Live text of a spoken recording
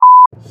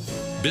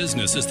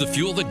Business is the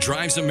fuel that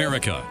drives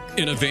America.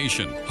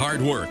 Innovation,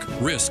 hard work,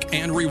 risk,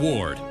 and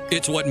reward.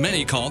 It's what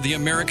many call the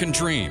American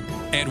dream.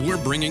 And we're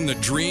bringing the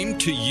dream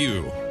to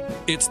you.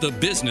 It's the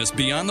Business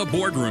Beyond the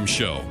Boardroom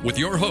Show with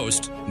your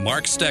host,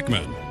 Mark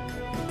Steckman.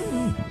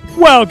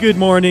 Well, good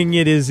morning.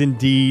 It is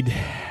indeed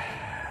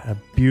a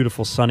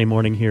beautiful sunny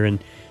morning here in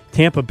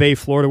Tampa Bay,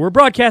 Florida. We're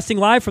broadcasting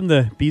live from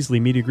the Beasley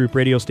Media Group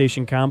radio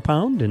station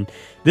compound, and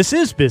this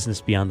is Business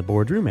Beyond the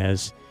Boardroom,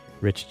 as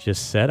Rich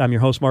just said. I'm your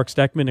host, Mark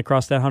Steckman.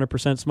 Across that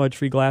 100%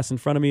 smudge-free glass in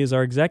front of me is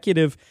our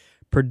executive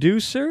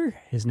producer.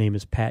 His name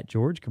is Pat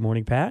George. Good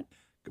morning, Pat.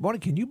 Good morning.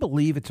 Can you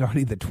believe it's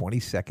already the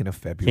 22nd of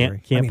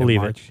February? Can't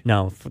believe it.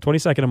 No,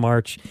 22nd of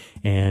March.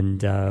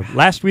 And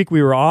last week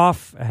we were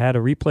off. I had a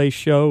replay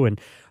show, and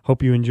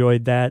hope you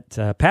enjoyed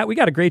that. Pat, we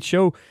got a great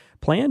show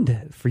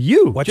planned for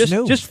you. What's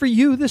new? Just for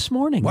you this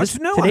morning. What's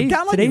new?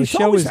 Today's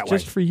show is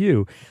just for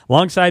you.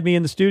 Alongside me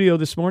in the studio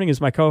this morning is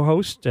my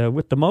co-host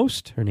with the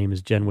most. Her name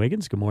is Jen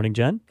Wiggins. Good morning,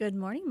 Jen. Good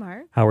morning,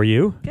 Mark. How are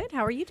you? Good.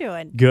 How are you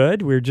doing?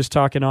 Good. We were just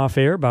talking off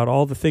air about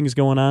all the things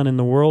going on in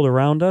the world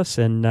around us,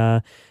 and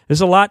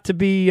there's a lot to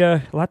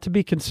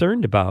be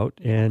concerned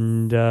about.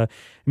 And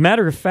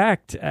matter of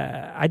fact,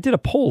 I did a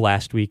poll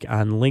last week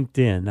on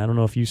LinkedIn. I don't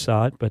know if you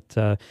saw it,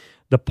 but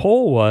the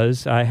poll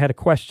was, I had a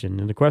question,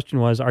 and the question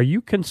was, are you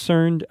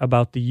concerned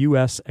about the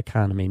U.S.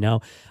 economy?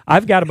 Now,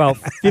 I've got about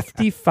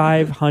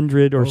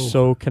 5,500 or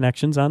so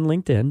connections on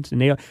LinkedIn,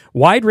 and a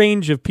wide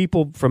range of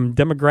people from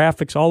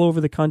demographics all over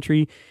the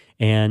country,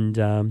 and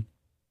a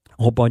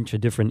whole bunch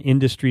of different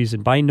industries,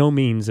 and by no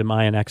means am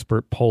I an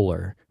expert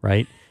poller,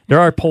 right? There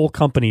are poll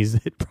companies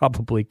that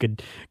probably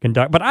could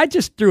conduct, but I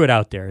just threw it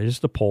out there. It's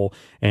just a poll,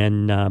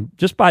 and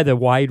just by the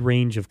wide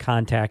range of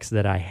contacts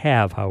that I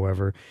have,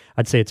 however,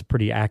 I'd say it's a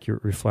pretty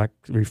accurate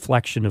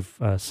reflection of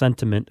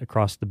sentiment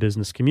across the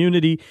business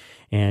community.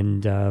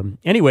 And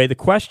anyway, the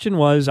question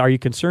was, are you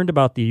concerned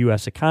about the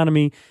U.S.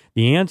 economy?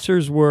 The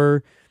answers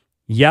were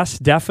yes,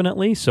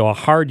 definitely, so a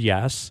hard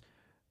yes,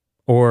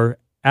 or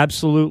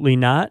absolutely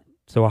not,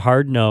 so a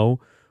hard no,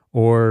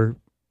 or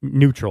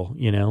neutral,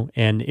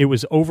 and it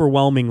was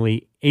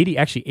overwhelmingly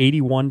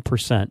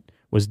 81%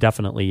 was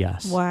definitely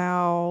yes.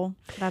 Wow,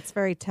 that's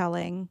very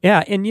telling.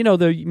 Yeah, and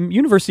the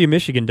University of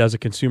Michigan does a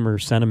consumer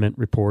sentiment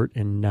report,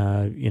 and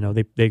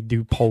they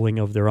do polling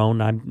of their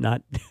own. I'm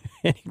not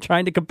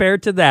trying to compare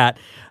it to that,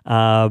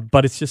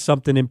 but it's just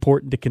something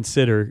important to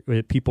consider.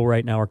 People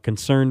right now are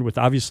concerned with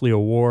obviously a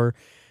war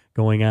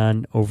going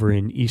on over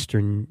in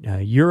Eastern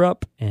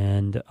Europe,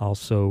 and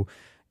also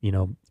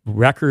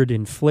record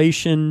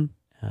inflation.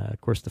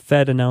 Of course, the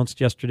Fed announced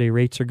yesterday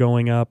rates are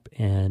going up,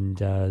 and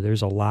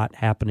there's a lot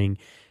happening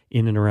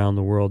in and around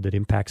the world that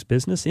impacts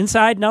business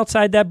inside and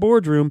outside that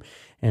boardroom,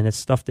 and it's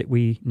stuff that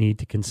we need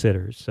to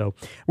consider. So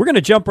we're going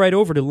to jump right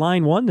over to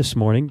line one this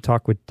morning,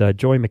 talk with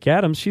Joy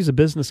McAdams. She's a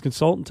business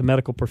consultant to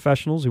medical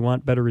professionals who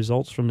want better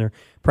results from their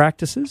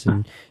practices,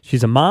 and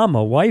she's a mom,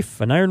 a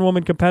wife, an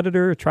Ironwoman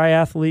competitor, a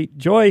triathlete.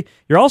 Joy,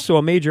 you're also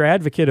a major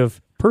advocate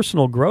of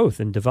personal growth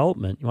and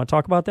development. You want to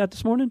talk about that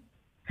this morning?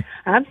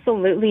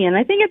 Absolutely, and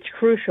I think it's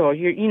crucial,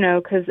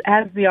 because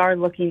as we are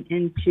looking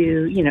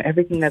into,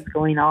 everything that's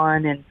going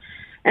on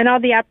and all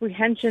the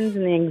apprehensions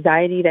and the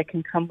anxiety that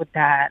can come with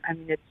that, I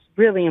mean, it's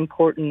really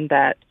important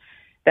that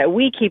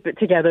we keep it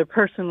together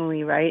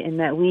personally, right, and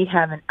that we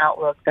have an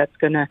outlook that's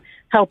going to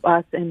help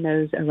us and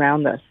those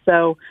around us.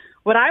 So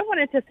what I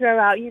wanted to throw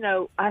out,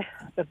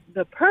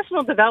 the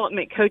personal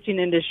development coaching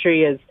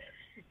industry is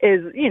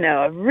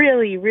a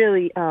really,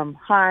 really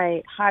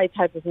high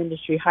type of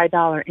industry, high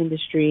dollar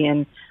industry.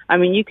 And I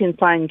mean, you can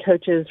find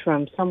coaches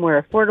from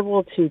somewhere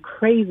affordable to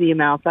crazy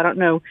amounts. I don't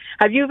know.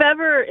 Have you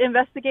ever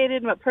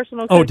investigated what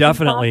personal coaching Oh,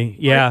 definitely.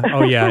 costs? Yeah.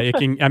 Oh, yeah. It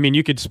can. I mean,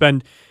 you could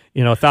spend,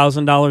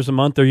 $1,000 a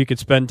month, or you could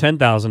spend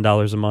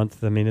 $10,000 a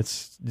month. I mean,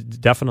 it's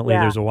definitely,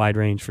 There's a wide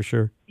range for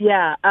sure.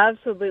 Yeah,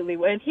 absolutely.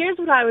 And here's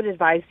what I would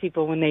advise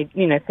people when they,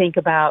 think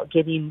about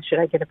should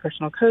I get a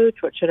personal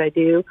coach? What should I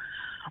do?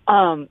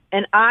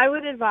 And I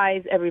would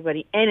advise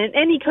everybody, and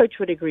any coach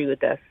would agree with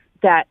this,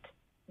 that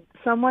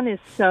someone is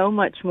so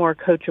much more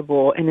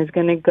coachable and is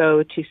going to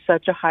go to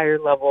such a higher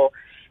level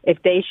if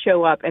they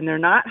show up and they're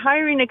not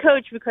hiring a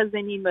coach because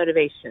they need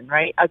motivation,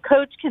 right? A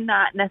coach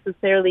cannot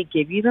necessarily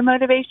give you the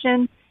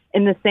motivation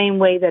in the same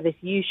way that if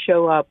you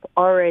show up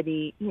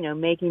already,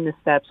 making the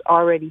steps,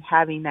 already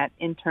having that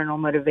internal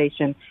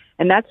motivation.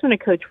 And that's when a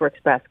coach works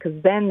best,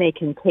 because then they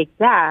can take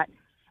that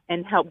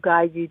and help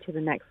guide you to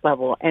the next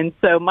level. And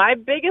so my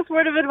biggest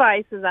word of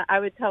advice is that I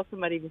would tell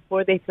somebody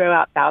before they throw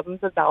out thousands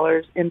of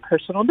dollars in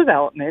personal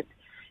development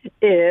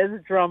is,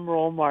 drum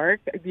roll, Mark,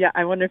 yeah,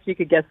 I wonder if you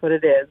could guess what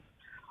it is.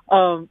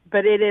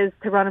 But it is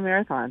to run a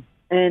marathon.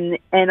 And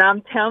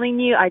I'm telling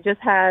you, I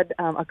just had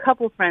a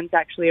couple friends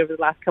actually over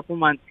the last couple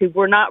months who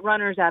were not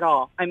runners at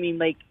all. I mean,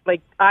 like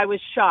I was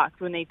shocked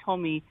when they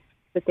told me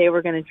that they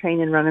were going to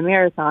train and run a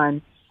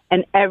marathon.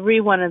 And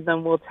every one of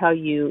them will tell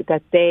you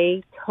that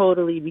they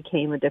totally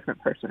became a different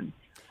person.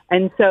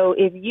 And so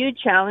if you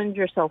challenge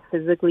yourself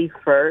physically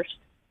first,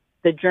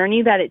 the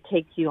journey that it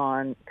takes you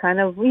on, kind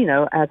of,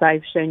 as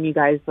I've shown you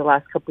guys the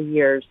last couple of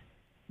years,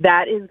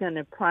 that is going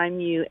to prime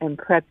you and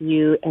prep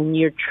you, and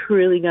you're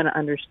truly going to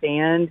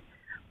understand,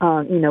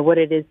 what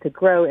it is to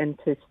grow and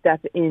to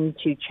step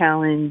into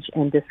challenge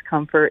and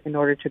discomfort in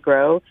order to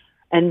grow.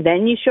 And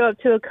then you show up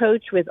to a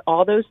coach with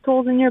all those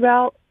tools in your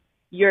belt,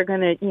 you're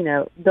going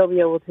to, they'll be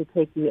able to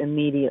take you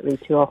immediately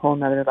to a whole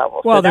nother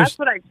level. Well, so that's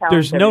what I challenge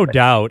there's no everybody.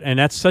 doubt, and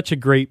that's such a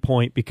great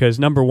point because,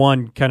 number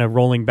one, kind of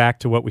rolling back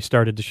to what we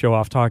started the show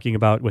off talking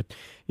about with,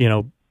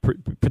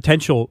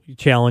 potential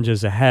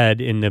challenges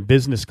ahead in the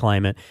business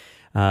climate,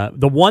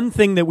 the one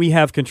thing that we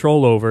have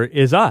control over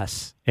is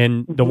us.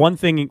 And the one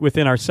thing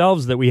within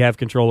ourselves that we have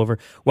control over,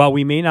 while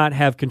we may not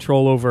have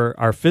control over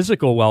our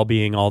physical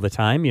well-being all the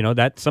time,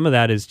 that some of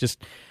that is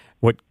just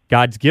what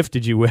God's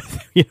gifted you with,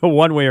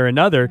 one way or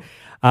another.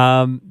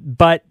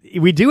 But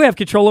we do have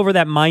control over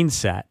that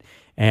mindset.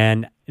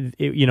 And,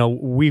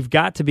 we've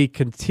got to be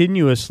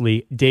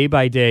continuously, day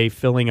by day,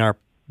 filling our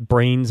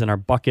brains and our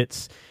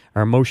buckets,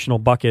 our emotional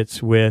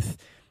buckets with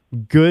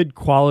good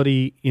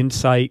quality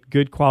insight,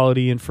 good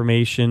quality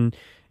information,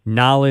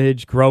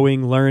 knowledge,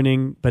 growing,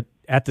 learning. But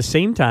at the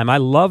same time, I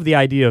love the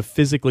idea of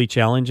physically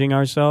challenging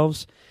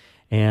ourselves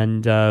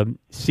and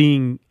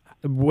seeing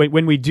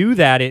when we do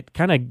that, it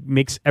kind of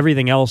makes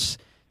everything else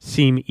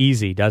seem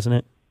easy, doesn't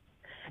it?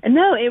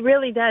 No, it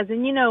really does.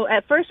 And,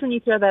 at first when you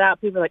throw that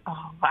out, people are like,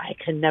 oh, I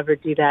could never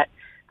do that.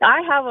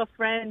 I have a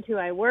friend who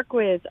I work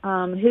with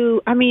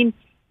who, and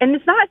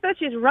it's not that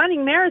she's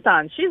running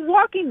marathons. She's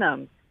walking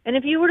them. And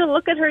if you were to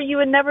look at her, you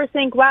would never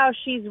think, wow,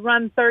 she's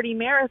run 30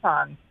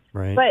 marathons.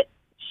 Right. But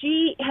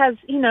she has,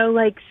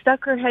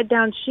 stuck her head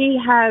down. She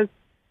has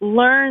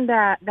learned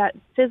that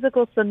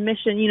physical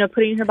submission,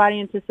 putting her body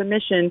into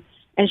submission.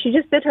 And she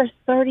just did her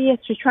 30th.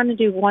 She's trying to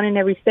do one in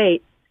every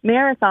state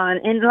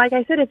marathon. And like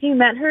I said, if you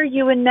met her,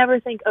 you would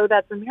never think, oh,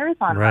 that's a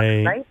marathon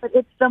runner, right? But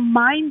it's the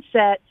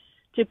mindset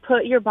to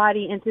put your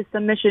body into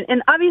submission.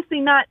 And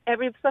obviously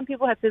some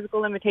people have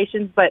physical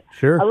limitations, but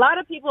sure, a lot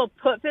of people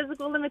put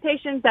physical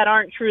limitations that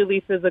aren't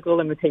truly physical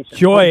limitations.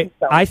 Joy,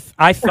 I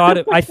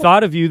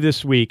thought of you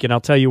this week, and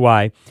I'll tell you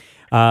why.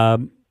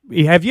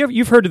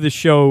 You've heard of the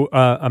show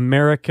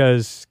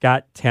America's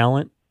Got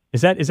Talent?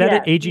 Is that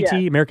it? AGT, yes.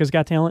 America's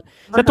Got Talent?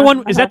 Is that the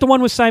one? Is that the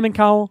one with Simon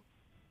Cowell?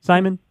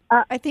 Simon?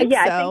 I think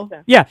so.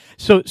 Yeah.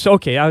 So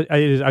okay.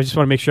 I just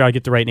want to make sure I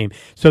get the right name.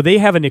 So they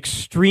have an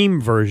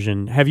extreme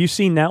version. Have you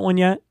seen that one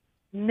yet?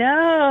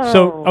 No.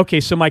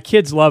 So my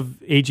kids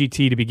love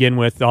AGT to begin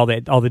with, all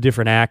the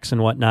different acts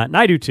and whatnot, and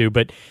I do too.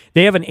 But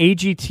they have an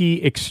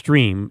AGT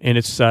Extreme, and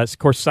it's of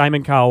course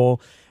Simon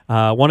Cowell.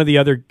 One of the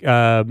other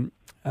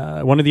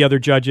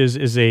judges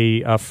is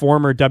a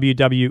former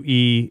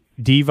WWE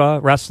diva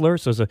wrestler.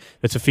 So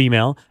it's a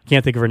female. I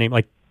can't think of her name.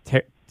 Like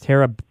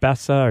Tara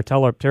Bella, I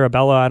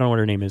don't know what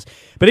her name is.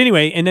 But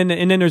anyway, and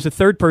then there's a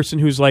third person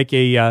who's like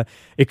a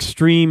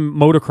extreme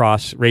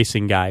motocross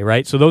racing guy,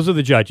 right? So those are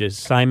the judges,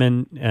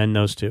 Simon and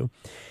those two.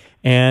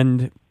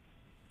 And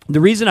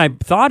the reason I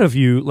thought of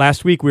you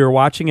last week, we were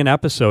watching an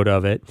episode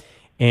of it,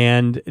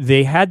 and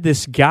they had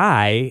this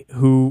guy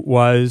who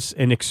was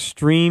an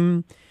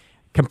extreme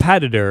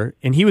competitor,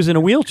 and he was in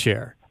a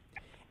wheelchair.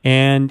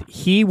 And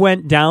he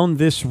went down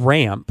this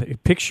ramp.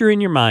 Picture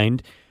in your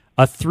mind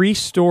a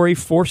 3-story,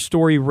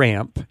 4-story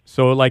ramp,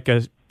 so like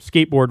a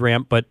skateboard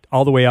ramp, but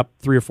all the way up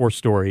 3 or 4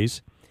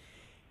 stories.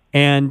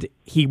 And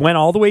he went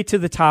all the way to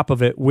the top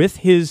of it with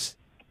his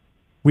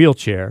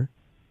wheelchair.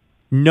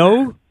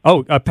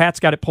 Pat's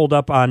got it pulled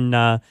up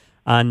on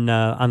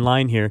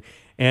online here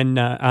and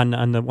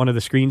on one of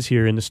the screens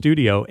here in the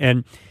studio.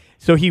 And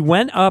so he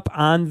went up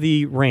on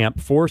the ramp,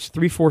 4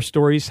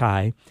 stories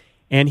high,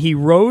 and he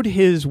rode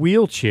his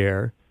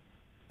wheelchair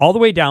all the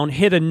way down,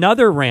 hit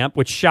another ramp,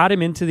 which shot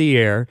him into the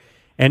air,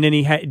 and then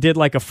he did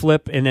like a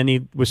flip, and then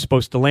he was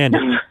supposed to land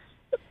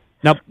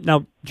it.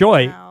 Now,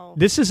 Joy, Wow.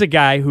 This is a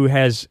guy who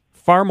has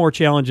far more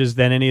challenges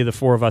than any of the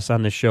 4 of us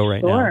on this show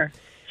right now.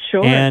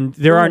 Sure. And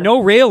there are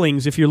no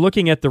railings if you're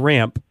looking at the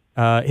ramp.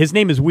 His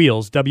name is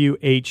Wheels,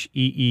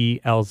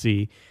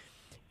 Wheelz.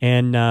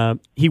 And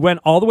he went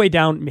all the way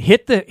down,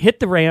 hit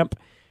the ramp,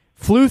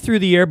 flew through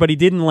the air, but he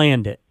didn't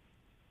land it.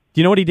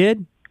 Do you know what he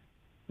did?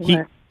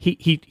 What?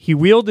 He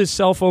wheeled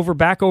himself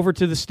back over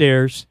to the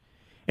stairs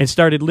and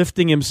started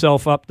lifting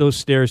himself up those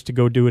stairs to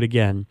go do it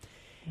again.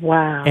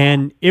 Wow.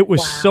 And it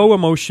was so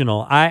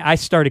emotional. I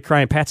started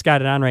crying. Pat's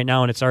got it on right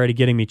now, and it's already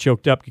getting me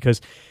choked up because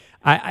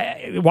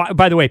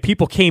by the way,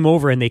 people came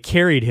over and they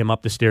carried him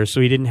up the stairs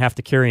so he didn't have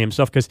to carry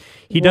himself because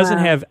he doesn't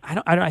have,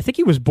 I think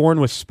he was born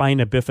with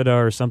spina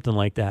bifida or something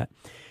like that.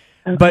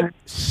 Okay. But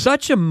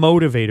such a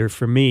motivator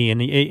for me,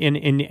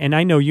 and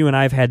I know you and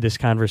I have had this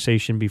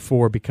conversation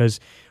before because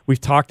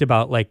we've talked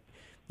about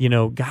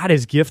God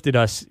has gifted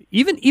us.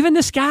 Even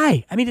this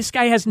guy. I mean, this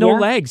guy has no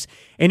legs,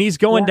 and he's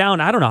going down.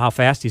 I don't know how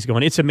fast he's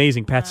going. It's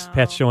amazing.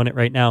 Pat's showing it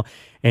right now,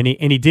 and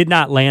he did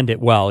not land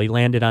it well. He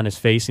landed on his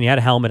face, and he had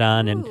a helmet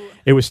on, and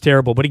it was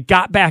terrible. But he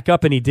got back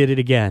up and he did it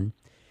again.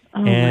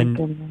 Oh,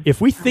 and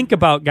if we think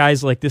about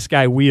guys like this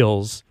guy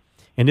Wheels,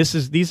 And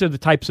these are the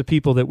types of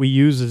people that we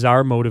use as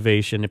our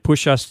motivation to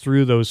push us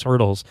through those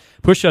hurdles,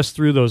 push us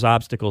through those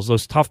obstacles,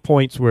 those tough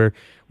points where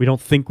we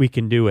don't think we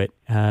can do it.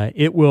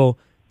 It will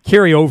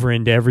carry over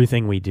into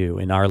everything we do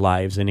in our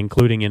lives, and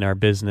including in our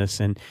business.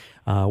 And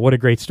what a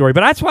great story.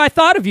 But that's why I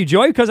thought of you,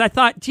 Joy, because I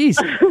thought, geez,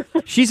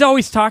 she's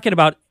always talking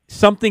about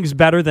something's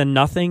better than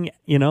nothing,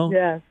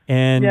 Yeah.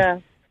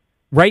 And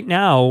right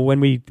now,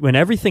 when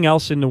everything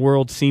else in the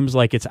world seems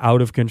like it's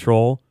out of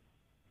control,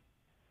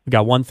 we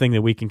got one thing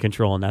that we can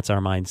control, and that's our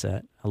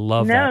mindset. I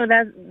love that.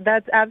 No,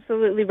 that's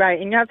absolutely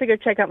right. And you have to go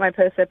check out my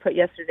post I put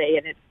yesterday.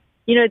 And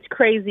it's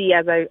crazy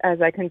as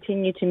I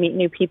continue to meet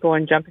new people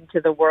and jump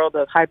into the world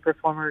of high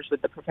performers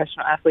with the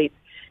professional athletes,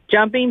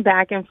 jumping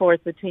back and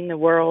forth between the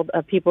world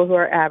of people who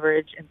are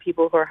average and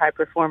people who are high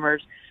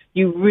performers.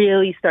 You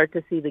really start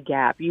to see the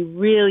gap. You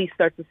really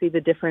start to see the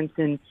difference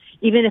in,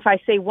 even if I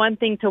say one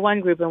thing to one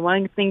group and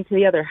one thing to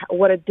the other,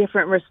 what a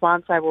different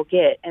response I will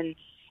get. And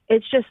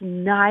it's just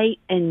night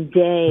and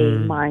day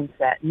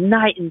mindset.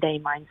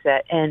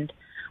 And,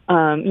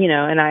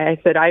 and I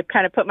said I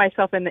kind of put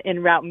myself in the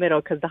in-route middle,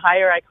 because the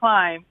higher I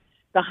climb,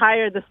 the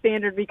higher the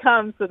standard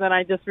becomes. So then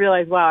I just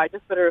realized, wow, I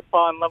just better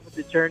fall in love with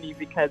the journey,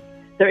 because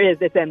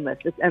it's endless.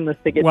 It's endless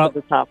to get to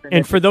the top.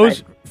 And for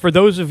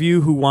those of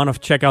you who want to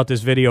check out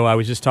this video I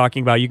was just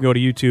talking about, you can go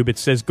to YouTube. It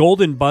says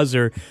Golden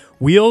Buzzer.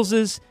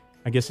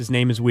 I guess his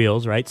name is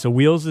Wheels, right? So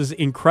Wheels'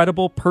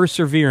 incredible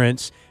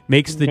perseverance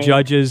makes the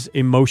judges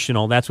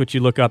emotional. That's what you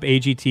look up,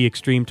 AGT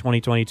Extreme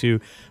 2022.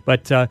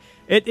 But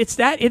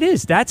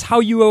that's how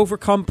you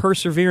overcome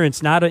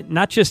perseverance,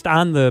 not just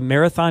on the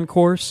marathon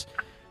course,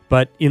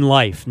 but in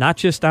life. Not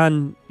just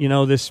on,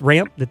 this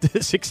ramp that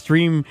this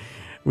extreme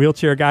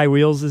wheelchair guy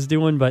Wheels is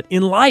doing, but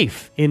in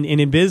life,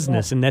 in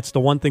business, and that's the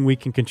one thing we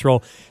can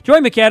control. Joy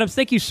McAdams,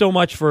 thank you so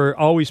much for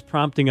always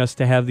prompting us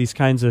to have these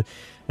kinds of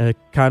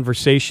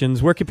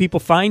conversations. Where can people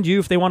find you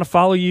if they want to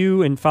follow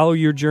you and follow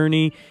your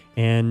journey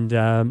and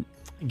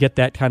get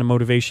that kind of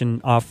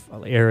motivation off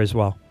air as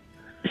well?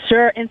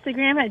 Sure.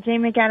 Instagram at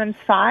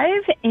JMcAdams5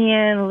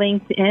 and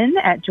LinkedIn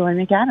at Joy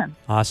McAdams.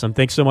 Awesome.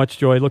 Thanks so much,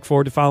 Joy. Look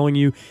forward to following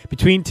you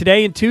between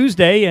today and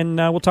Tuesday, and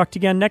we'll talk to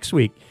you again next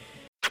week.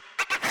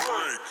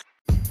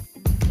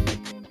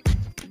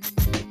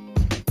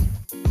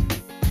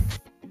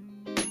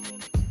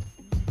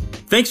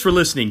 Thanks for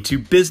listening to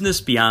Business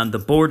Beyond the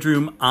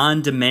Boardroom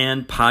On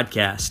Demand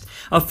podcast,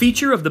 a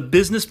feature of the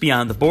Business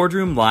Beyond the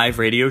Boardroom live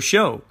radio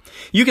show.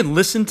 You can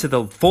listen to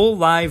the full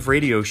live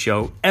radio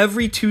show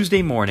every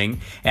Tuesday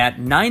morning at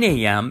 9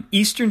 a.m.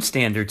 Eastern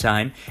Standard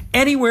Time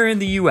anywhere in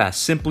the U.S.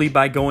 simply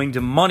by going to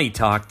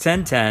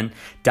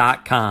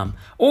moneytalk1010.com.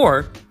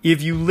 Or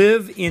if you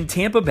live in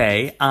Tampa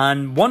Bay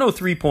on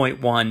 103.1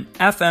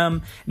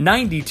 FM,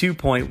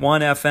 92.1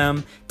 FM,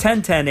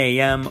 1010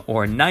 AM,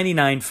 or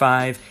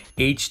 99.5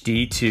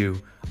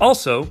 HD2.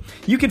 Also,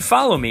 you can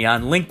follow me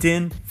on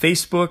LinkedIn,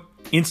 Facebook,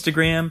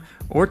 Instagram,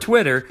 or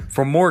Twitter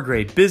for more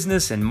great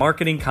business and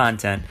marketing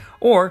content,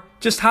 or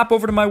just hop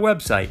over to my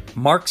website,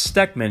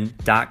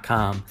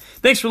 marksteckman.com.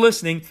 Thanks for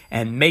listening,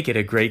 and make it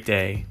a great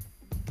day.